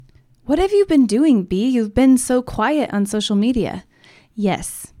What have you been doing, B? You've been so quiet on social media.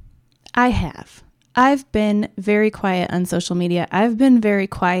 Yes, I have. I've been very quiet on social media. I've been very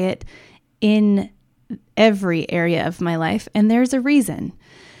quiet in every area of my life, and there's a reason.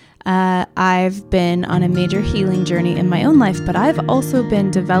 I've been on a major healing journey in my own life, but I've also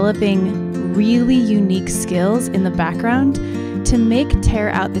been developing really unique skills in the background to make Tear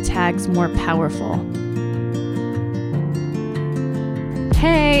Out the Tags more powerful.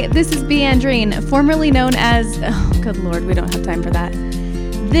 Hey, this is B. Andreen, formerly known as, oh, good Lord, we don't have time for that.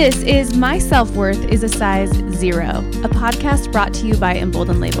 This is My Self-Worth is a Size 0, a podcast brought to you by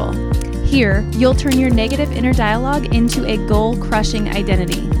Embolden Label. Here, you'll turn your negative inner dialogue into a goal-crushing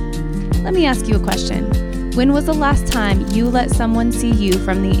identity. Let me ask you a question. When was the last time you let someone see you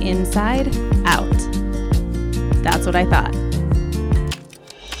from the inside out? That's what I thought.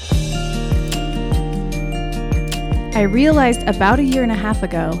 I realized about a year and a half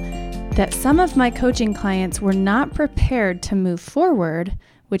ago that some of my coaching clients were not prepared to move forward,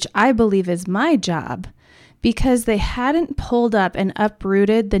 which I believe is my job, because they hadn't pulled up and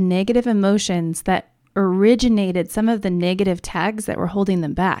uprooted the negative emotions that originated some of the negative tags that were holding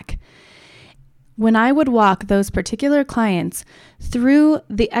them back. When I would walk those particular clients through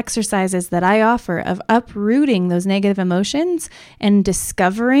the exercises that I offer of uprooting those negative emotions and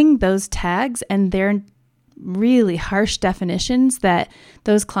discovering those tags and their really harsh definitions that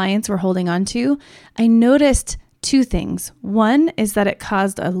those clients were holding on to, I noticed two things. One is that it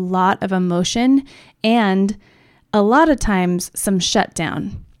caused a lot of emotion and a lot of times some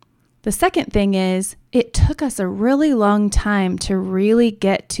shutdown. The second thing is it took us a really long time to really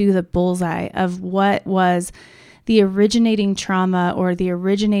get to the bullseye of what was the originating trauma or the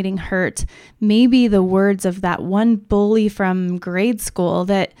originating hurt, maybe the words of that one bully from grade school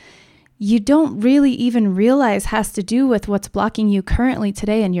that you don't really even realize has to do with what's blocking you currently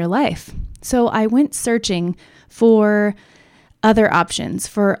today in your life. So I went searching for other options,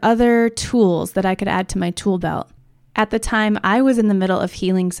 for other tools that I could add to my tool belt. At the time, I was in the middle of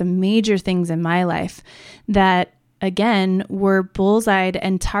healing some major things in my life that, again, were bullseyed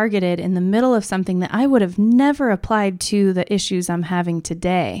and targeted in the middle of something that I would have never applied to the issues I'm having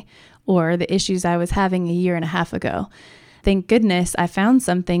today or the issues I was having a year and a half ago. Thank goodness I found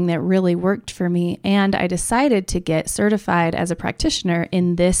something that really worked for me, and I decided to get certified as a practitioner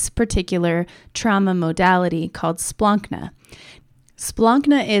in this particular trauma modality called Splunkna.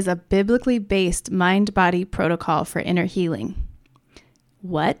 Splunkna is a biblically based mind-body protocol for inner healing.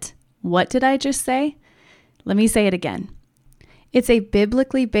 What? What did I just say? Let me say it again. It's a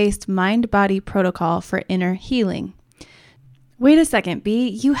biblically based mind-body protocol for inner healing. Wait a second, B.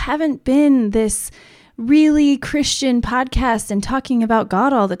 You haven't been this really Christian podcast and talking about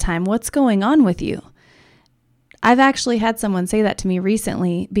God all the time. What's going on with you? I've actually had someone say that to me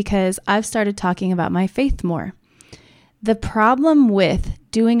recently because I've started talking about my faith more. The problem with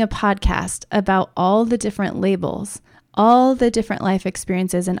doing a podcast about all the different labels, all the different life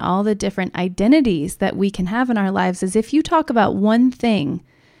experiences, and all the different identities that we can have in our lives is if you talk about one thing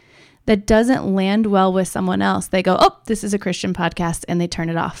that doesn't land well with someone else, they go, oh, this is a Christian podcast, and they turn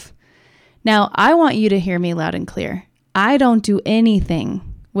it off. Now, I want you to hear me loud and clear. I don't do anything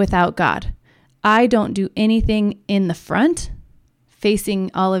without God. I don't do anything in the front, facing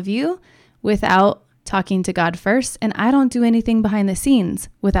all of you, without talking to God first, and I don't do anything behind the scenes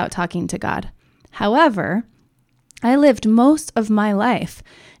without talking to God. However, I lived most of my life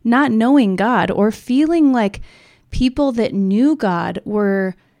not knowing God or feeling like people that knew God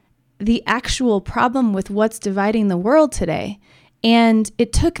were the actual problem with what's dividing the world today. And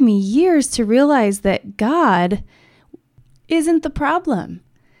it took me years to realize that God isn't the problem.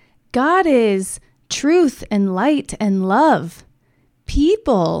 God is truth and light and love.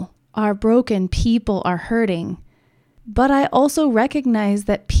 People are broken, people are hurting. But I also recognize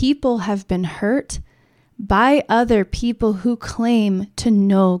that people have been hurt by other people who claim to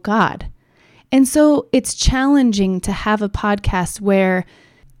know God. And so it's challenging to have a podcast where,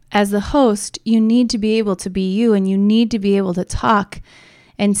 as the host, you need to be able to be you, and you need to be able to talk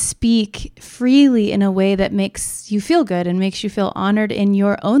and speak freely in a way that makes you feel good and makes you feel honored in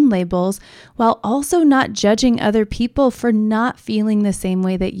your own labels, while also not judging other people for not feeling the same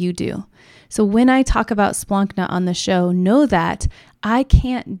way that you do. So when I talk about Splunkna on the show, know that I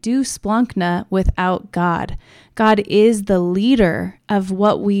can't do Splunkna without God. God is the leader of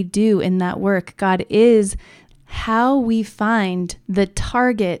what we do in that work. God is how we find the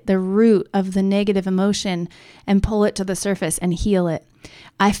target, the root of the negative emotion, and pull it to the surface and heal it.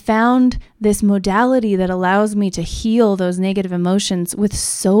 I found this modality that allows me to heal those negative emotions with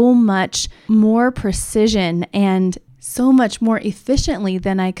so much more precision and so much more efficiently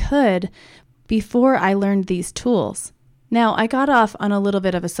than I could before I learned these tools. Now, I got off on a little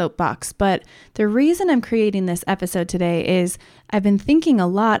bit of a soapbox, but the reason I'm creating this episode today is I've been thinking a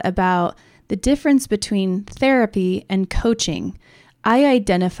lot about the difference between therapy and coaching. I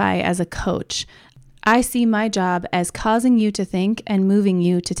identify as a coach. I see my job as causing you to think and moving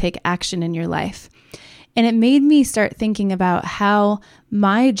you to take action in your life. And it made me start thinking about how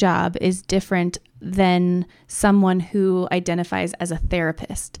my job is different than someone who identifies as a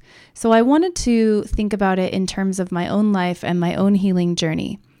therapist. So I wanted to think about it in terms of my own life and my own healing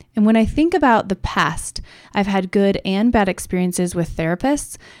journey. And when I think about the past, I've had good and bad experiences with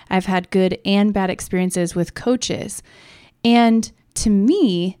therapists. I've had good and bad experiences with coaches. And to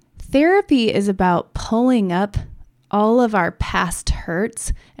me, therapy is about pulling up all of our past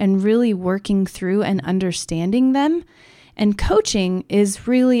hurts and really working through and understanding them. And coaching is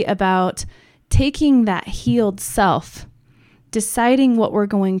really about taking that healed self, deciding what we're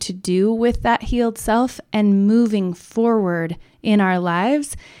going to do with that healed self, and moving forward in our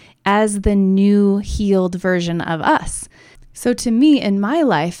lives as the new healed version of us. So to me, in my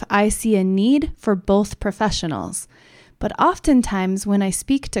life, I see a need for both professionals. But oftentimes when I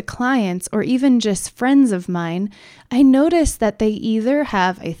speak to clients or even just friends of mine, I notice that they either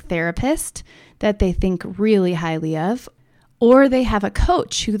have a therapist that they think really highly of, or they have a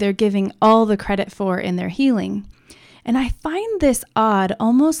coach who they're giving all the credit for in their healing. And I find this odd,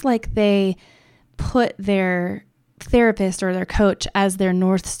 almost like they put their therapist or their coach as their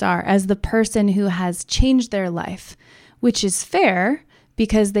North Star, as the person who has changed their life, which is fair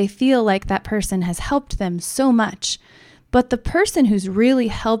because they feel like that person has helped them so much. But the person who's really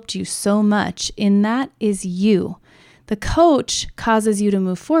helped you so much in that is you. The coach causes you to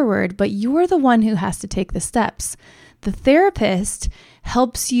move forward, but you're the one who has to take the steps. The therapist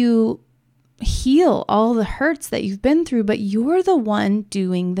helps you heal all the hurts that you've been through, but you're the one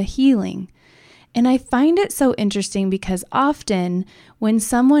doing the healing. And I find it so interesting because often when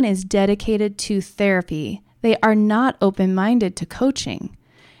someone is dedicated to therapy, they are not open-minded to coaching.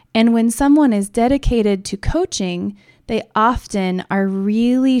 And when someone is dedicated to coaching, they often are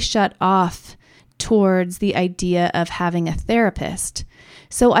really shut off towards the idea of having a therapist.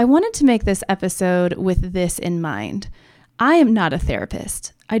 So I wanted to make this episode with this in mind. I am not a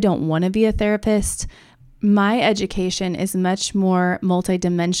therapist. I don't want to be a therapist. My education is much more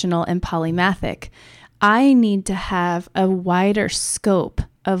multidimensional and polymathic. I need to have a wider scope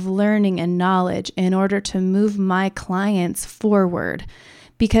of learning and knowledge in order to move my clients forward,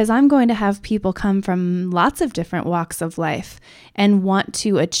 because I'm going to have people come from lots of different walks of life and want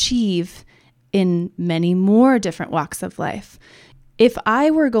to achieve in many more different walks of life. If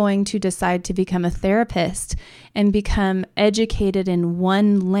I were going to decide to become a therapist and become educated in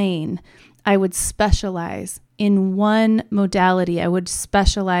one lane, I would specialize in one modality. I would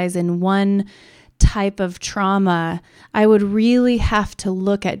specialize in one type of trauma. I would really have to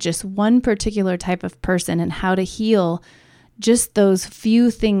look at just one particular type of person and how to heal just those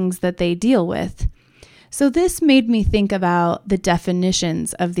few things that they deal with. So this made me think about the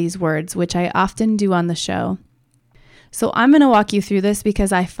definitions of these words, which I often do on the show. So I'm going to walk you through this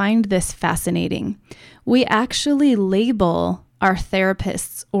because I find this fascinating. We actually label our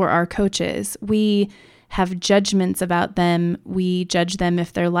therapists or our coaches. We have judgments about them. We judge them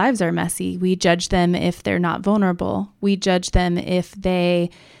if their lives are messy. We judge them if they're not vulnerable. We judge them if they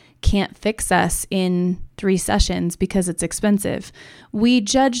can't fix us in 3 sessions because it's expensive. We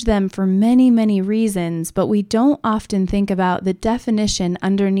judge them for many, many reasons, but we don't often think about the definition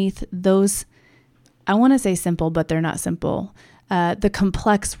underneath those, I want to say simple, but they're not simple, the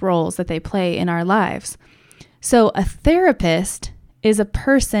complex roles that they play in our lives. So a therapist is a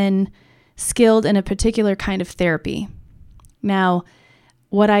person skilled in a particular kind of therapy. Now,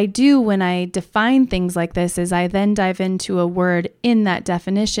 what I do when I define things like this is I then dive into a word in that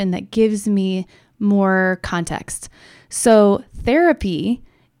definition that gives me more context. So therapy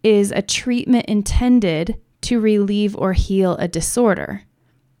is a treatment intended to relieve or heal a disorder.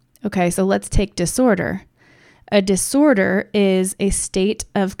 Okay, so let's take disorder. A disorder is a state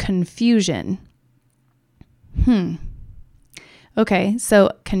of confusion. Okay,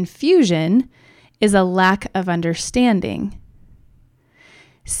 so confusion is a lack of understanding.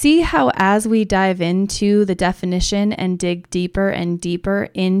 See how as we dive into the definition and dig deeper and deeper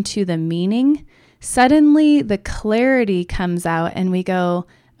into the meaning, suddenly the clarity comes out and we go,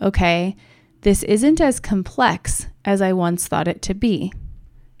 okay, this isn't as complex as I once thought it to be.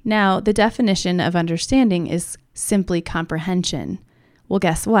 Now, the definition of understanding is simply comprehension. Well,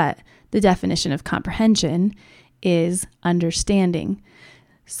 guess what? The definition of comprehension is understanding.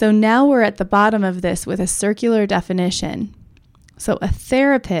 So now we're at the bottom of this with a circular definition. So a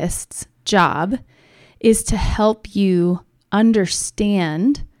therapist's job is to help you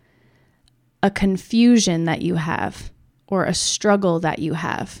understand a confusion that you have or a struggle that you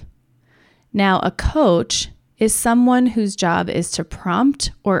have. Now, a coach is someone whose job is to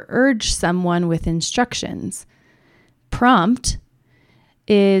prompt or urge someone with instructions. Prompt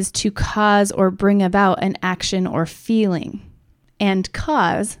is to cause or bring about an action or feeling. And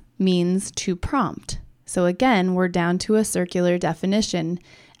cause means to prompt. So again, we're down to a circular definition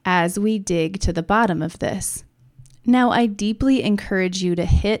as we dig to the bottom of this. Now, I deeply encourage you to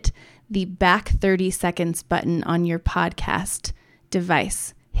hit the back 30 seconds button on your podcast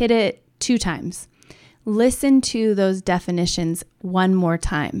device. Hit it 2 times. Listen to those definitions one more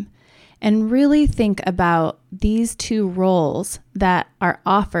time and really think about these 2 roles that are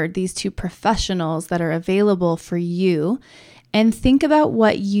offered, these 2 professionals that are available for you, and think about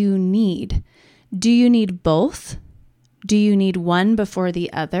what you need. Do you need both? Do you need one before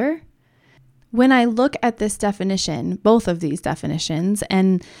the other? When I look at this definition, both of these definitions,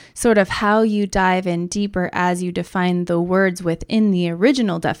 and sort of how you dive in deeper as you define the words within the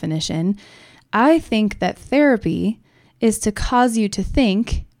original definition, I think that therapy is to cause you to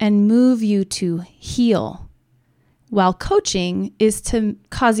think and move you to heal, while coaching is to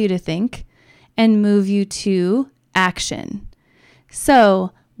cause you to think and move you to action.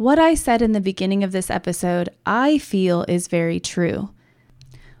 So, what I said in the beginning of this episode, I feel is very true.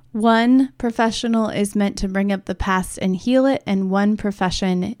 One professional is meant to bring up the past and heal it, and one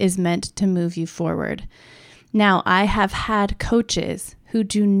profession is meant to move you forward. Now, I have had coaches who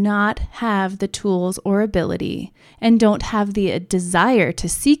do not have the tools or ability and don't have the desire to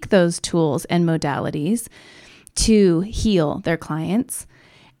seek those tools and modalities to heal their clients.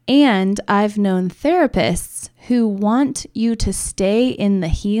 And I've known therapists who want you to stay in the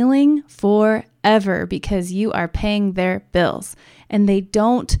healing forever because you are paying their bills, and they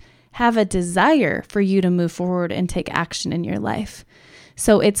don't have a desire for you to move forward and take action in your life.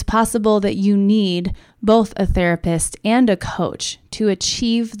 So it's possible that you need both a therapist and a coach to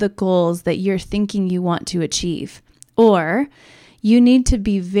achieve the goals that you're thinking you want to achieve. Or you need to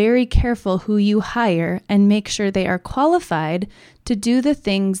be very careful who you hire and make sure they are qualified to do the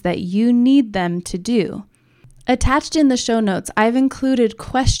things that you need them to do. Attached in the show notes, I've included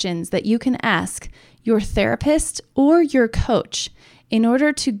questions that you can ask your therapist or your coach in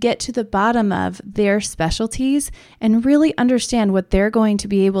order to get to the bottom of their specialties and really understand what they're going to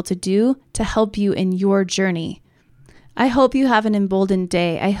be able to do to help you in your journey. I hope you have an emboldened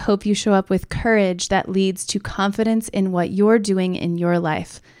day. I hope you show up with courage that leads to confidence in what you're doing in your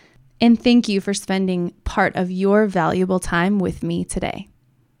life. And thank you for spending part of your valuable time with me today.